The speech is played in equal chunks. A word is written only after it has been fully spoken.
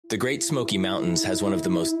The Great Smoky Mountains has one of the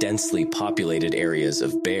most densely populated areas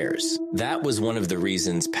of bears. That was one of the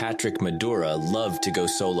reasons Patrick Madura loved to go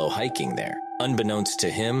solo hiking there. Unbeknownst to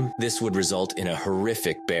him, this would result in a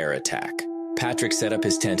horrific bear attack. Patrick set up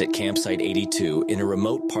his tent at Campsite 82 in a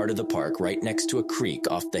remote part of the park right next to a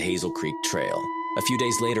creek off the Hazel Creek Trail. A few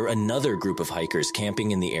days later, another group of hikers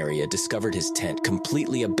camping in the area discovered his tent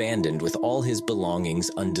completely abandoned with all his belongings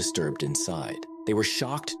undisturbed inside. They were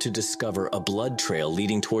shocked to discover a blood trail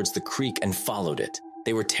leading towards the creek and followed it.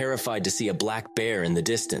 They were terrified to see a black bear in the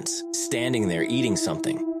distance, standing there eating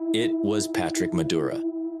something. It was Patrick Madura.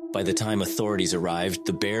 By the time authorities arrived,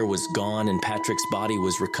 the bear was gone and Patrick's body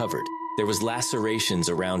was recovered. There was lacerations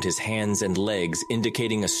around his hands and legs,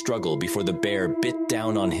 indicating a struggle before the bear bit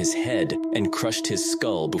down on his head and crushed his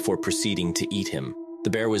skull before proceeding to eat him. The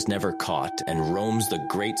bear was never caught and roams the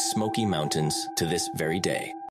Great Smoky Mountains to this very day.